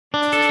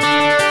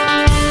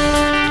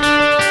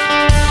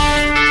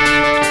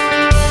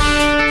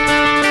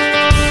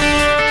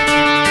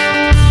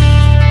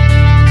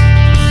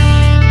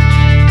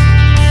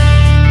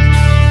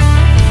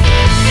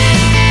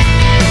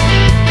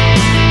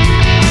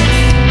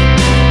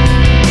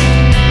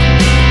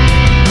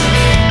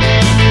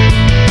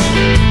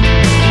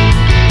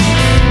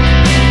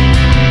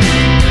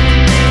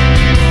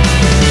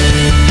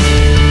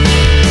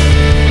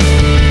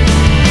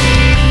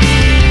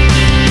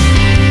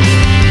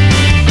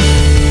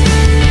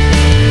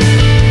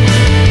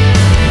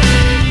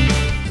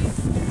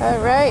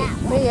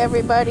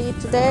everybody.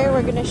 Today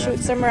we're gonna shoot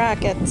some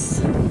rockets.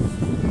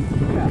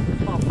 Yeah,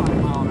 about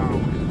 5 mile an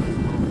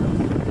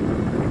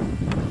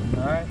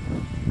hour. Alright.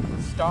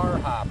 Star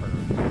Hopper. I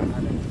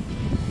think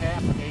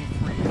half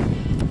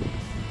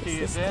A3. Key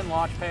is in,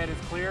 launch pad is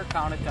clear,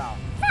 count it down.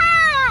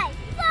 5,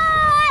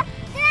 4,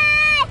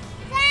 3,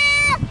 2,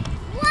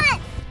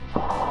 1.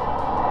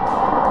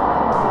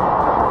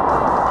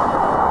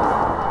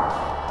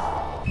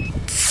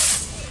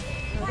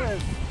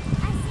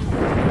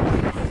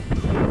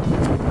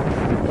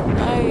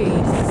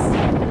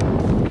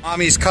 Nice.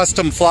 Mommy's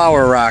custom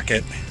flower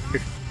rocket.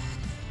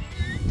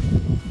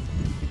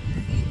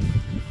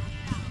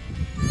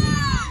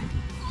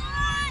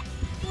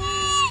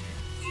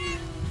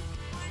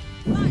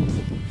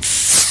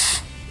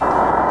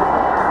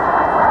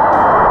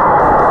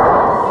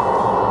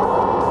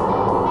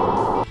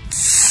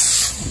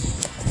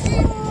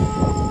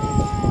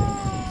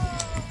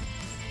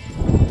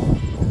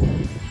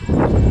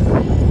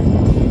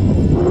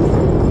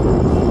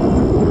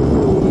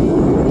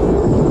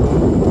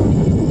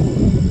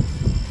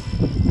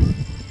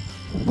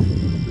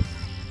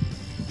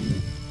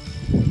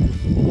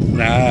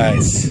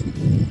 Nice.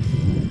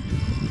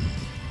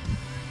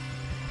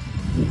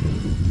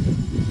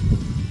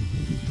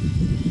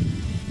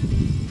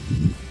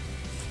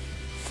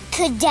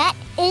 Cadet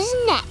is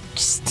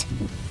next.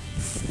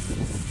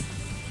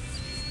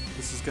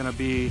 This is going to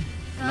be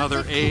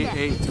another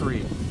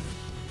AA3. 5,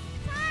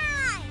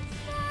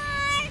 4,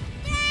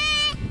 3,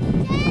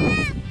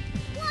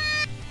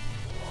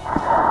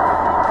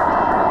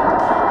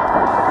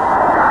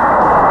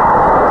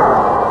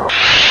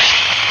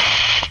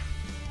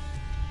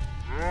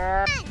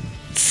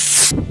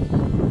 2,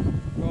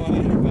 1. Go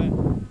ahead, Ben.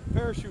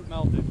 Parachute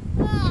melted.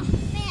 Oh,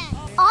 man.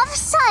 All of a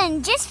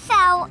sudden, just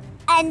fell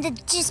and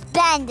it just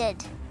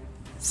bended.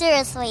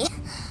 Seriously.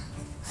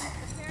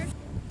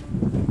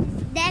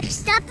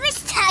 Next up is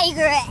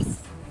Tigress.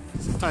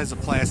 Sometimes the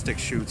plastic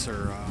chutes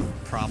are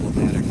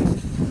problematic.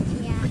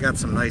 Yeah. I got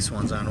some nice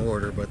ones on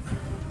order, but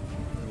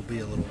it'll be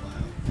a little while.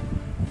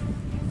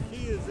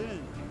 Key is in.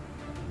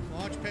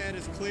 Launch pad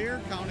is clear.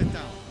 Count it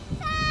down.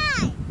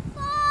 5,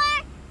 4,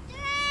 3,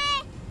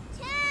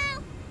 2,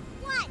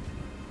 1.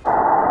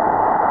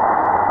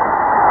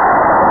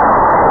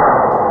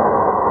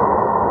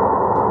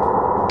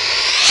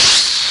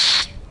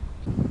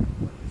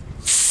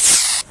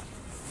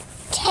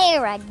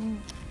 Terra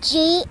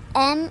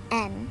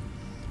GMM.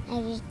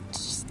 I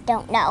just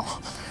don't know.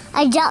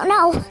 I don't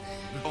know.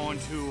 Going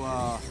to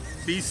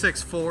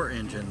B64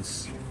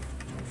 engines.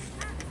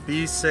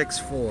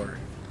 B64. All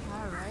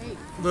right.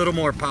 A little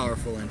more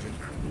powerful engine.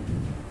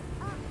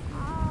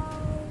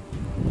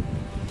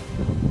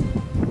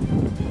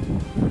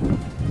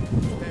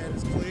 Pad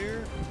is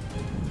clear.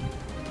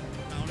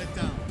 Count it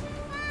down.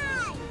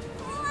 5,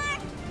 4,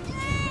 3,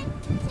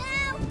 2,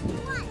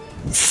 1.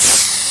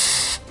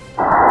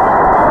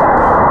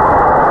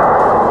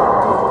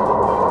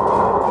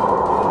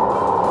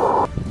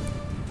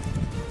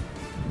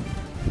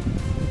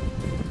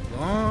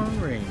 Long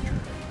Ranger.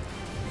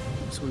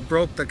 So we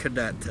broke the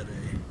Cadet today.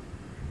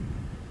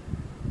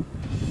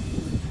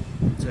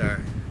 It's alright.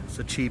 It's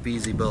a cheap,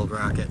 easy build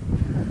rocket.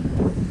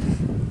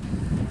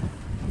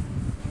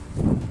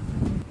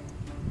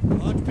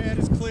 Launch pad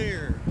is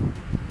clear.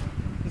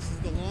 This is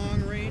the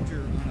Long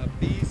Ranger on a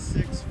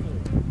B64.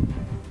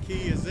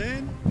 Key is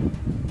in.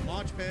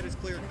 Launch pad is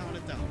clear. Count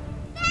it down.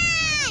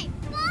 5,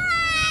 4,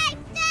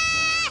 3,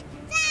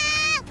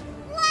 2,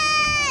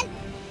 1.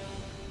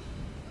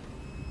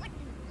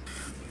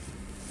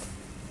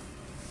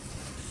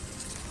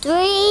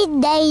 3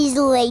 days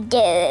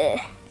later.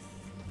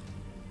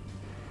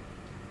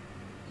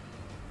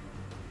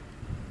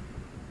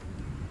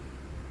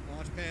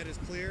 Launch pad is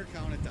clear.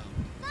 Count it down.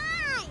 5,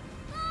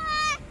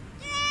 4,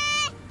 3,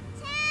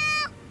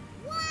 2,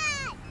 1.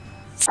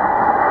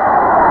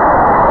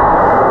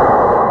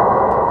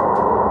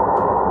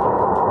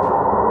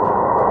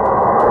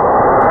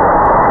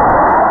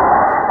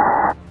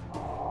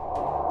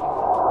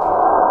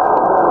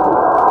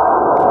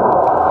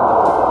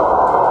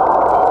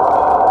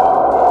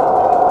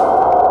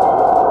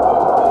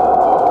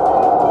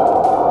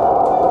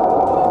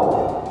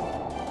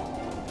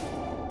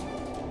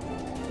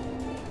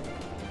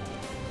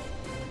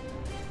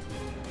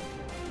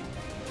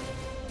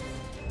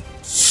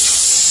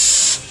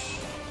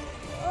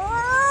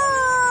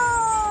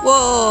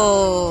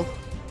 Whoa!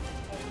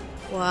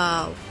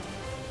 Wow.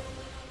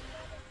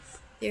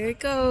 Here it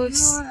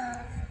goes.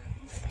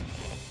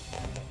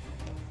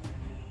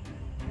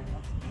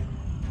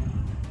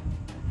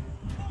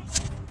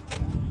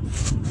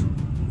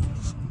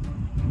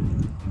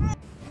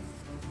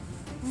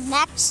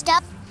 Next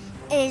up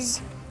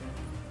is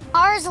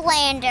Mars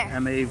Lander.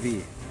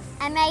 MAV.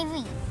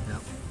 MAV.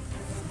 Yep.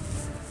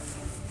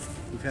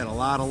 We've had a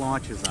lot of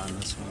launches on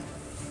this one.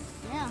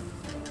 Yeah.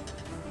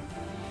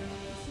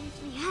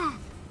 We have.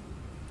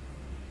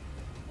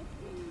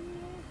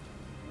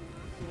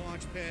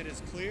 Launch pad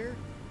is clear.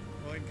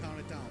 Go ahead and count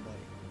it down,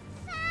 buddy.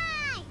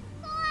 5,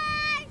 4,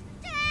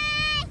 3,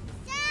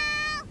 2,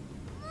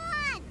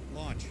 1.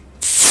 Launch.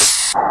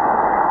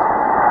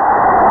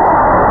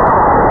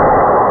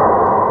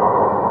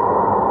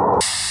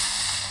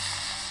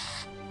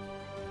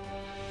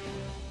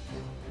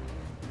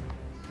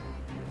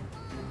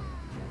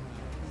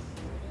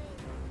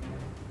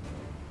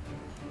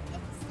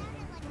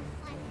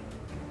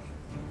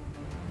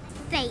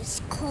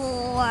 Space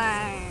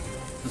Corps.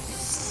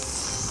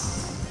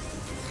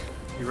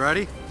 You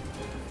ready?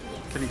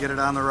 Can you get it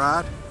on the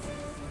rod?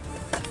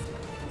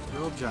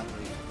 Real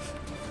gently.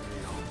 There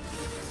you go.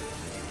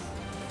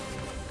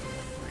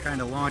 We're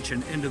kind of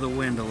launching into the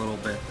wind a little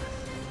bit.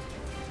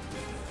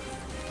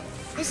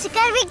 This is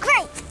gonna be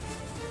great.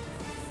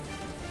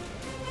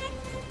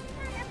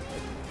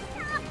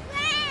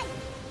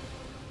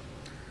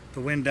 The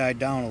wind died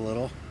down a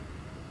little.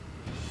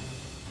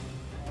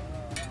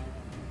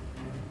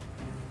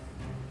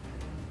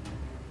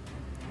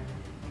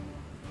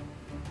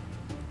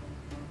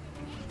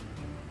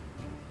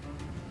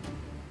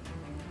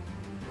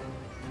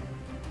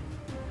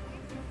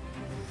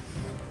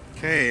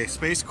 Okay,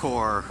 Space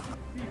Corps.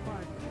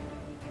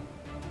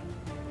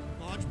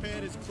 Launch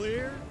pad is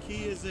clear,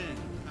 key is in.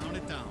 Count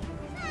it down.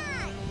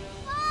 5,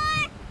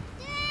 4,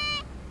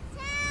 3,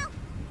 2,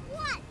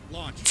 1.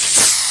 Launch.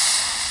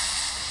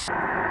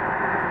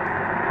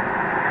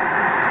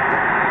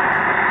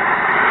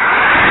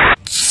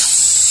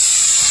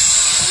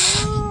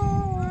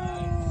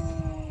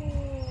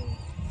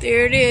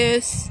 There it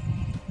is.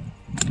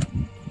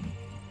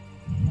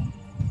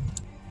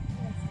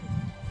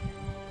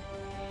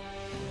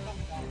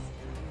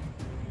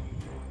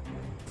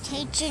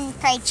 Cajun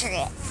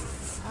Patriot.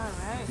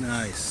 Alright.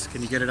 Nice.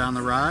 Can you get it on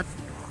the rod?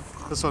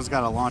 This one's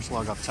got a launch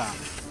lug up top.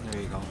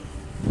 There you go.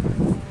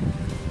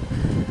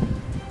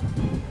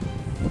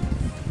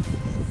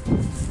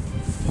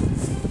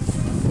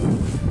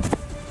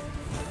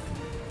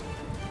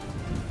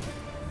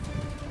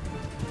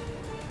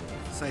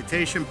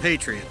 Citation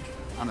Patriot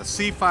on a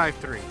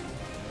C53.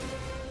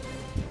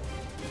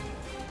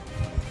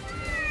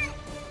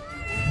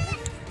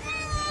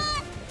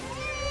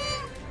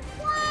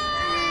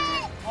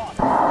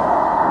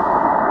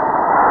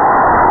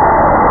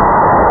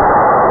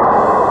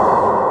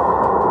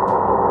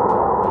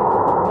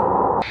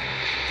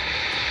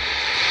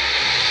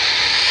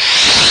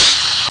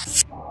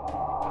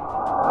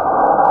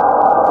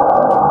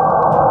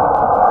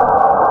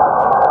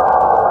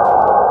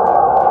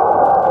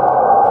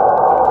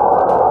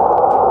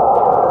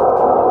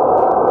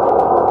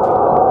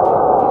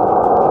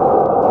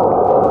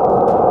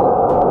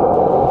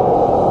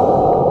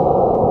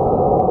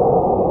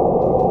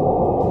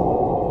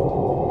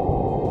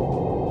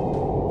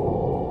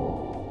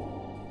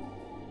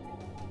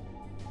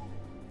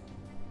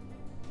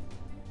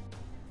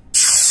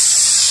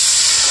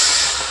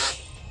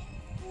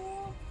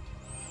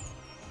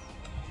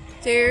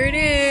 There it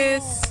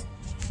is.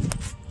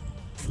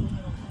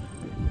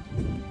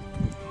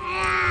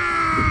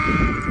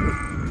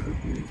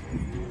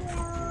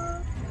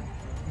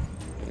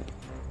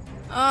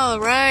 All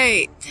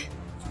right.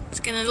 It's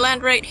gonna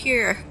land right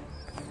here.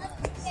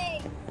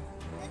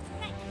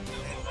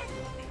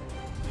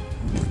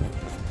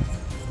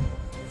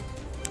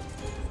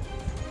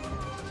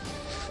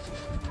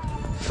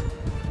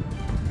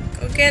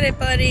 Go get it,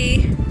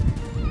 buddy.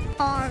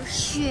 Our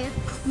ship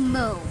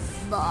move.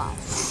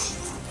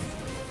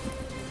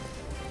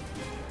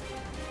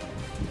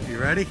 You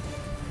ready?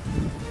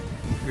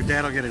 Your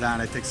dad will get it on.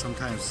 I think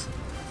sometimes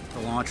the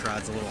launch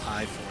rod's a little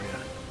high for you.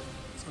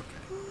 It's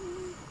okay.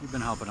 You've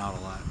been helping out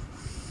a lot.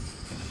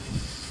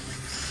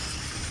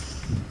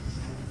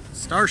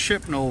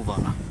 Starship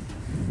Nova.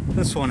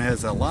 This one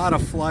has a lot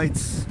of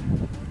flights,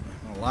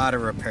 a lot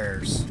of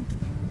repairs,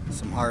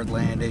 some hard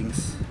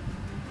landings,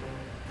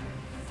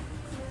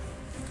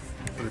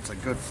 but it's a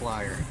good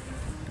flyer.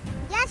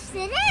 Yes,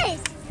 it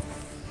is.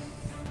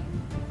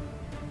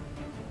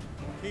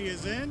 Key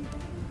is in.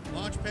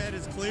 Launch pad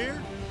is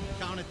clear.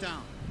 Count it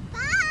down.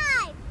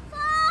 5, 4,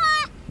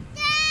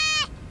 3,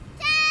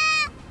 2,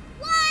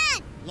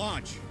 1.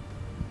 Launch.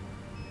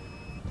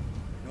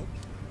 Nope.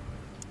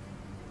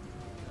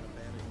 Got a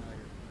bad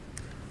igniter.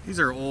 These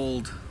are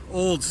old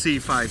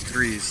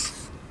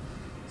C53s.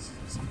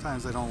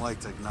 Sometimes they don't like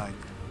to ignite.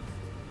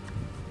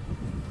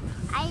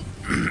 Why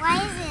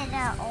is it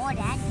an old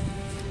engine?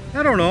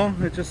 I don't know.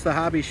 It's just the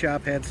hobby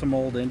shop had some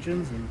old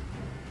engines, and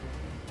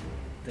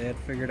Dad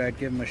figured I'd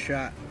give them a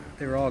shot.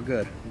 They were all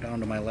good. I'm down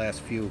to my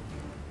last few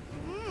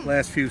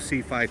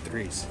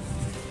C53s.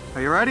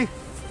 Are you ready?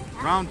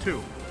 Round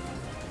 2.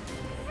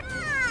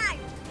 5,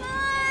 4,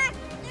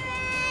 3,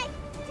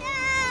 2,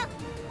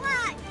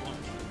 1.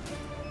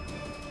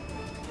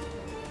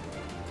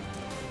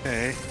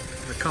 Okay,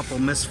 a couple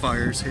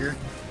misfires here.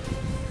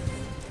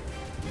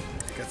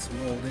 Got some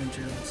old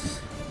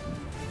engines.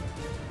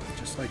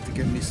 Just like to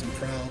give me some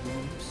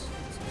problems.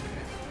 It's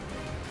okay.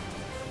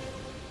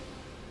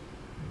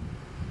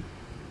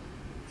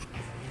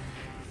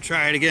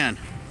 Try it again.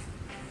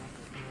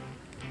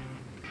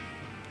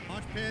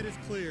 Launch pad is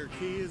clear.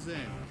 Key is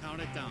in.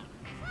 Count it down.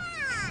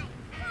 5,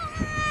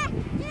 4,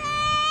 3,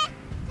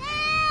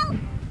 2,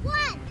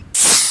 1.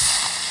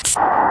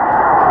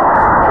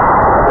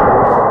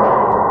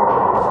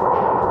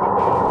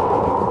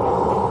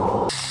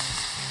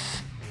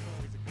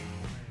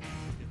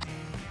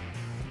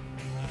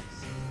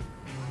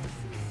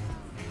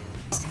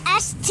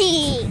 ST.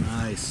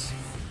 Nice.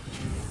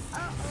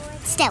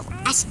 Still,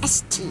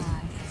 SST.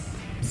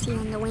 see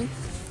on the wing.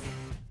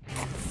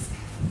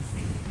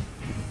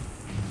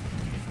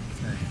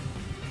 Okay.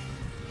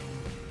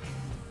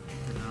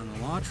 Get on the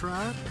launch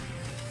rod.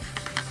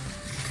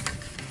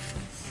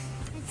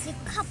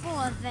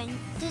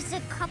 There's a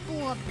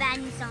couple of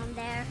bends on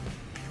there.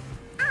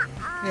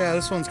 Yeah,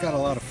 this one's got a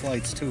lot of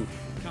flights too.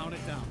 Count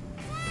it down.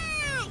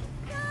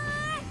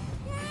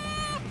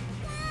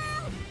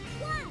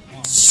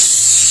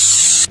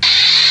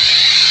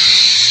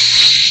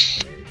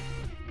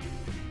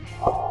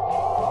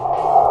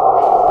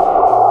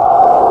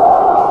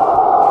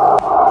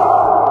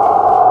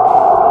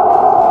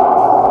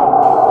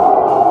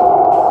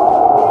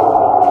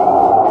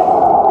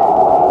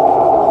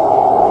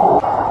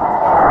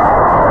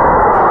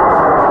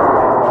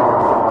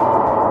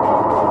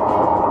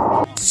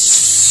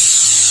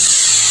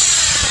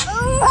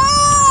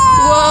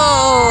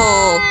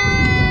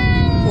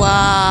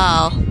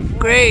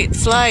 Great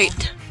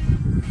flight.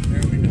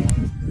 There we go.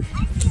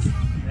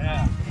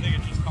 Yeah, I think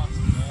it just caught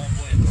some bad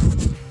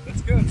wind.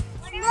 That's good.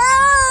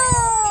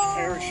 No!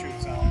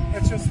 Parachutes out.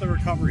 That's just the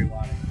recovery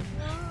line.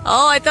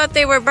 Oh, I thought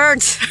they were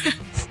birds.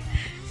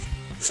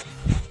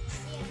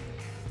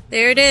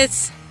 There it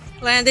is.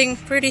 Landing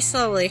pretty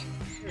slowly.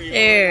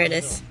 There it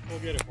is. Go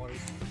get it, buddy.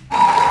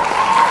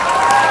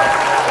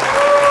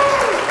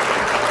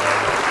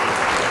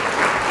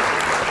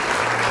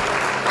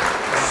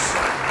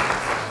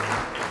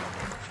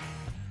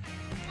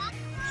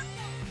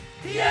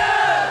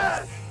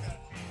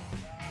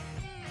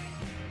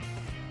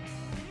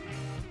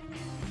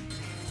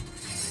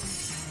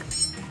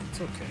 It's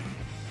okay.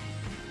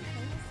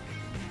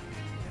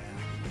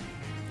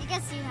 I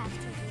guess you have to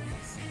do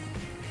this.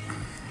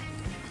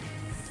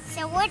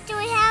 So what do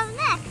we have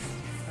next?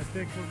 I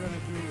think we're going to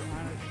do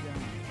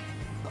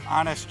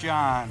Honest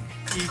John.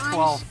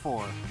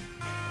 E12-4.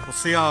 We'll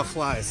see how it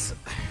flies.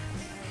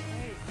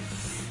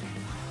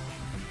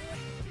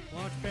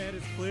 Launch pad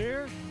is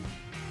clear.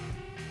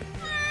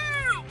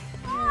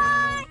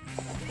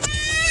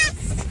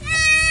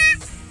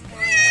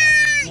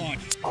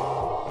 Launch.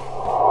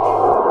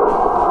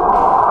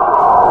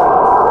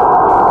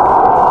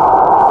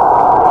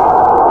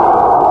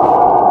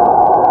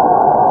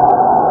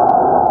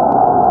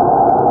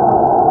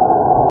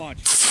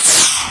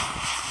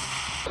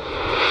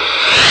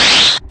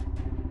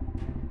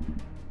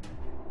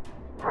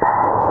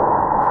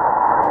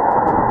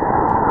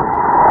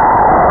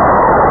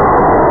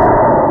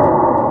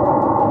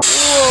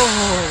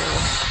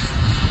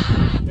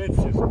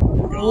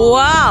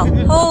 Wow,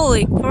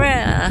 holy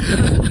crap.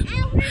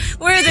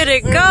 Where did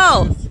it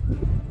go?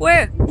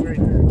 Where? Right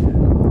there.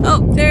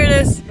 Oh, there it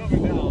is.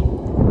 Coming down.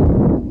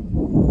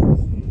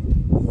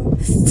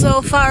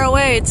 So far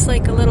away, it's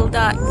like a little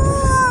dot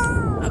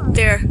up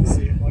there.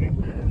 See it, buddy?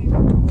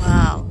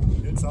 Wow.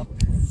 It's up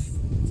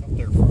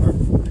there far.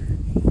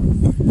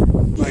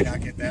 Might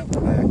not get that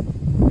one back.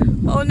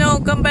 Oh no,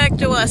 come back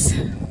to us.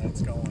 Yeah,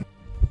 that's going.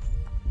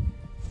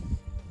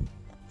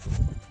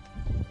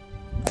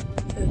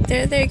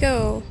 There they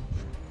go.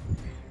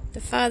 The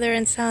father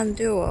and son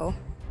duo.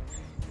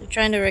 They're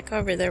trying to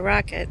recover their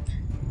rocket.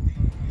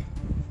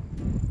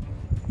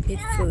 It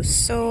flew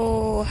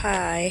so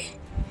high.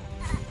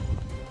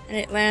 And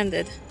it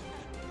landed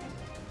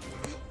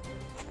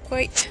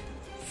quite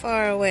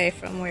far away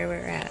from where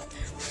we're at.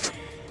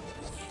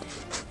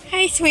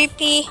 Hi,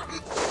 Sweetie.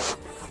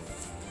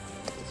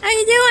 How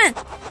you doing?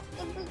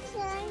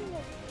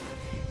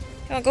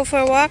 You wanna go for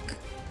a walk?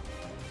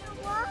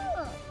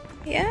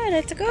 Yeah,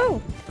 let's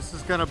go. This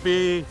is gonna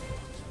be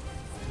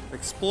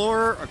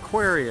Explorer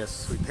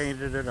Aquarius. We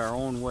painted it our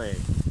own way.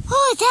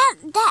 Oh,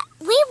 that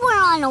we were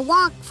on a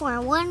walk for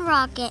one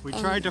rocket. We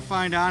tried to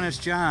find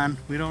Honest John.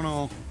 We don't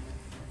know.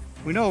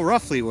 We know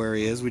roughly where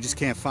he is. We just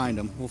can't find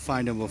him. We'll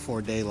find him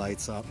before day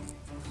lights up.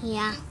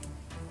 Yeah.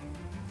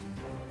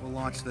 We'll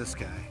launch this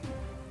guy.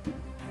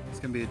 It's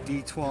gonna be a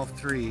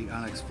D12-3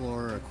 on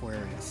Explorer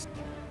Aquarius.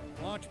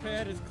 Launch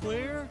pad is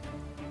clear.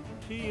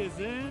 Key is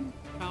in.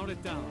 Count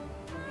it down.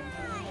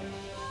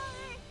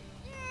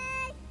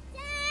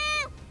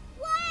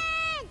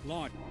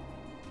 Launch.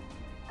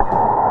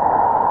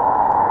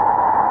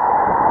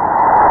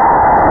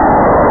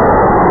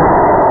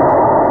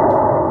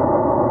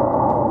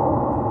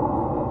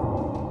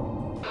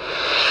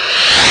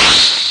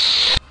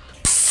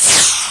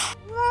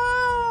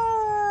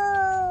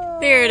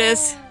 There it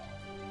is.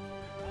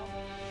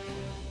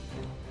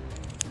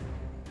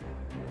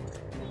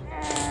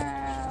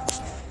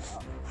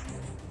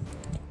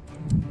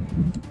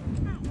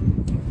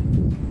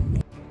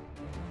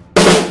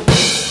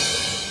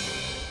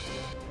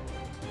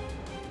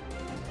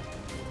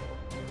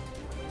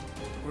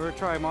 We're gonna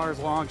try Mars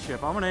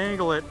Longship. I'm gonna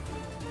angle it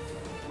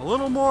a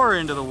little more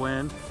into the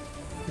wind.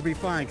 It'll be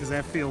fine because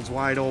that field's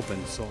wide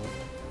open, so.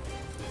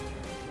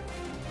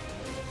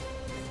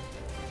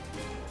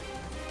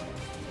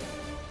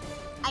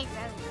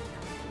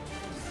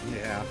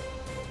 Yeah.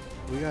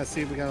 We gotta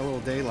see if we got a little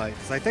daylight.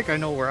 Because I think I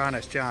know where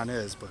Honest John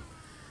is, but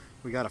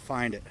we gotta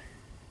find it.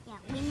 Yeah,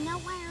 we know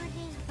where it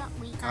is, but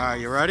we gotta...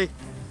 Alright, you ready?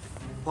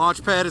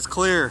 Launch pad is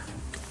clear.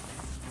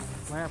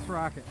 Last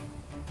rocket.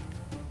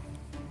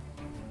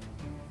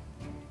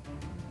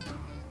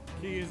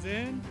 Key is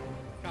in.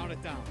 Count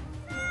it down.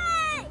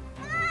 5,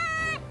 4,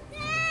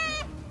 3,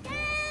 2,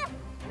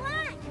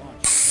 1.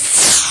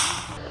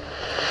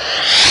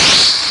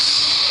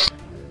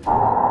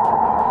 Launch.